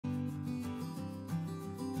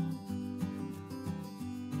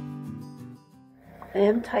I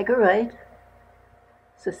am Tyger Wright,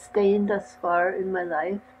 sustained thus far in my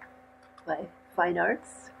life by fine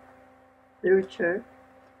arts, literature,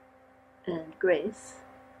 and grace.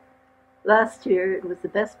 Last year it was the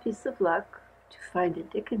best piece of luck to find a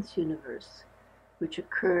Dickens universe, which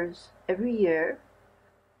occurs every year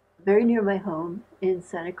very near my home in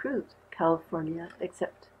Santa Cruz, California,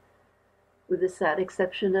 except with the sad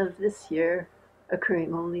exception of this year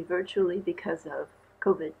occurring only virtually because of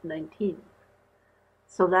COVID-19.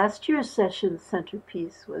 So last year's session's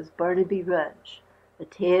centerpiece was Barnaby Rudge, A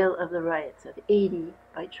Tale of the Riots of '80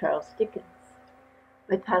 by Charles Dickens.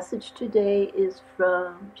 My passage today is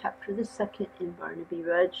from chapter the second in Barnaby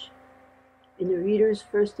Rudge. In the reader's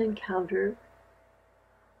first encounter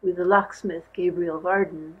with the locksmith Gabriel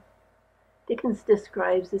Varden, Dickens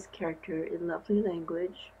describes this character in lovely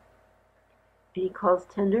language, and he calls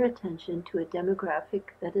tender attention to a demographic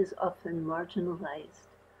that is often marginalized,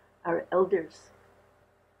 our elders.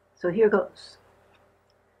 So here goes.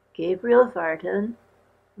 Gabriel Varden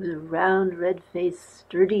was a round, red-faced,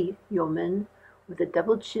 sturdy yeoman with a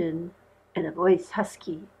double chin and a voice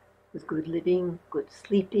husky, with good living, good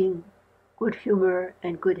sleeping, good humor,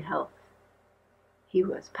 and good health. He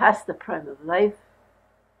was past the prime of life,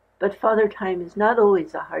 but Father Time is not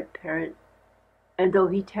always a hard parent, and though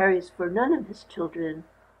he tarries for none of his children,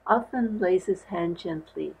 often lays his hand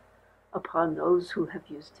gently upon those who have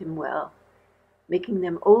used him well, making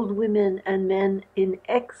them old women and men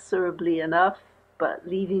inexorably enough, but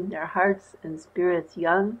leaving their hearts and spirits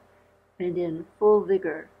young and in full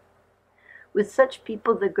vigor. With such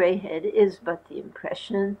people the grey head is but the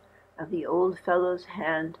impression of the old fellow's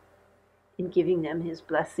hand in giving them his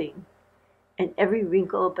blessing, and every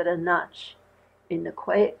wrinkle but a notch in the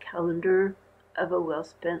quiet calendar of a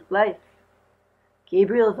well-spent life.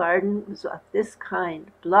 Gabriel Varden was of this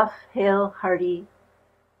kind, bluff, hale, hearty,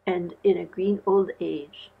 and in a green old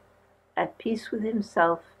age, at peace with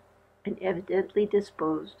himself, and evidently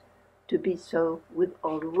disposed to be so with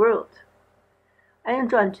all the world. I am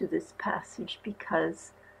drawn to this passage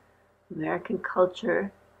because American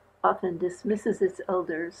culture often dismisses its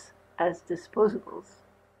elders as disposables.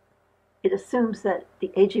 It assumes that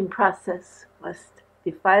the aging process must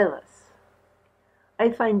defile us. I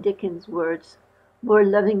find Dickens' words more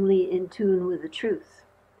lovingly in tune with the truth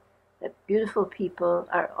that beautiful people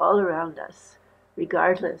are all around us,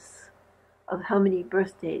 regardless of how many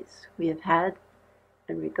birthdays we have had,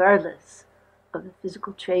 and regardless of the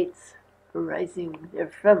physical traits arising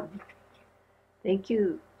therefrom. Thank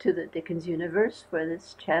you to the Dickens universe for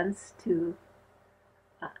this chance to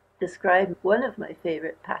describe one of my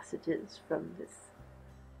favorite passages from this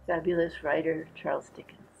fabulous writer, Charles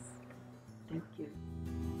Dickens. Thank you.